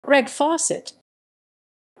Greg Fawcett.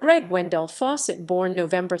 Greg Wendell Fawcett, born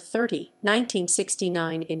November 30,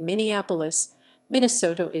 1969 in Minneapolis,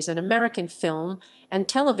 Minnesota, is an American film and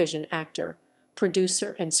television actor,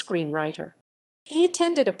 producer, and screenwriter. He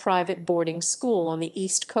attended a private boarding school on the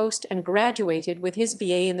East Coast and graduated with his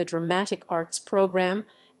BA in the Dramatic Arts program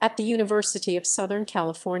at the University of Southern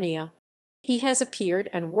California. He has appeared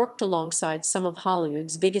and worked alongside some of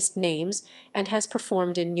Hollywood's biggest names and has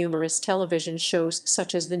performed in numerous television shows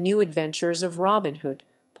such as The New Adventures of Robin Hood,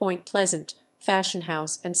 Point Pleasant, Fashion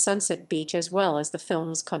House, and Sunset Beach, as well as the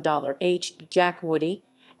films $H. Jack Woody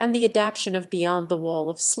and the adaptation of Beyond the Wall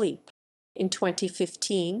of Sleep. In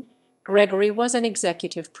 2015, Gregory was an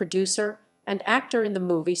executive producer and actor in the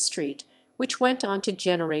movie Street, which went on to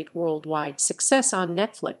generate worldwide success on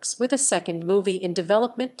Netflix, with a second movie in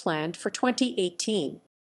development planned for 2018.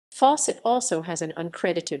 Fawcett also has an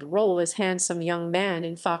uncredited role as handsome young man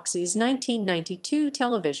in Fox's 1992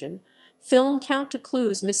 television film Count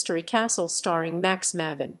DeClues Mystery Castle, starring Max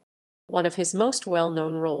Maven. One of his most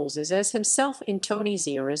well-known roles is as himself in Tony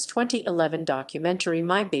Zierra's 2011 documentary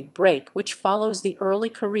My Big Break, which follows the early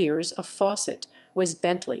careers of Fawcett, Wes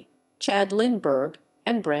Bentley, Lindberg,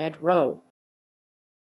 and Brad Rowe.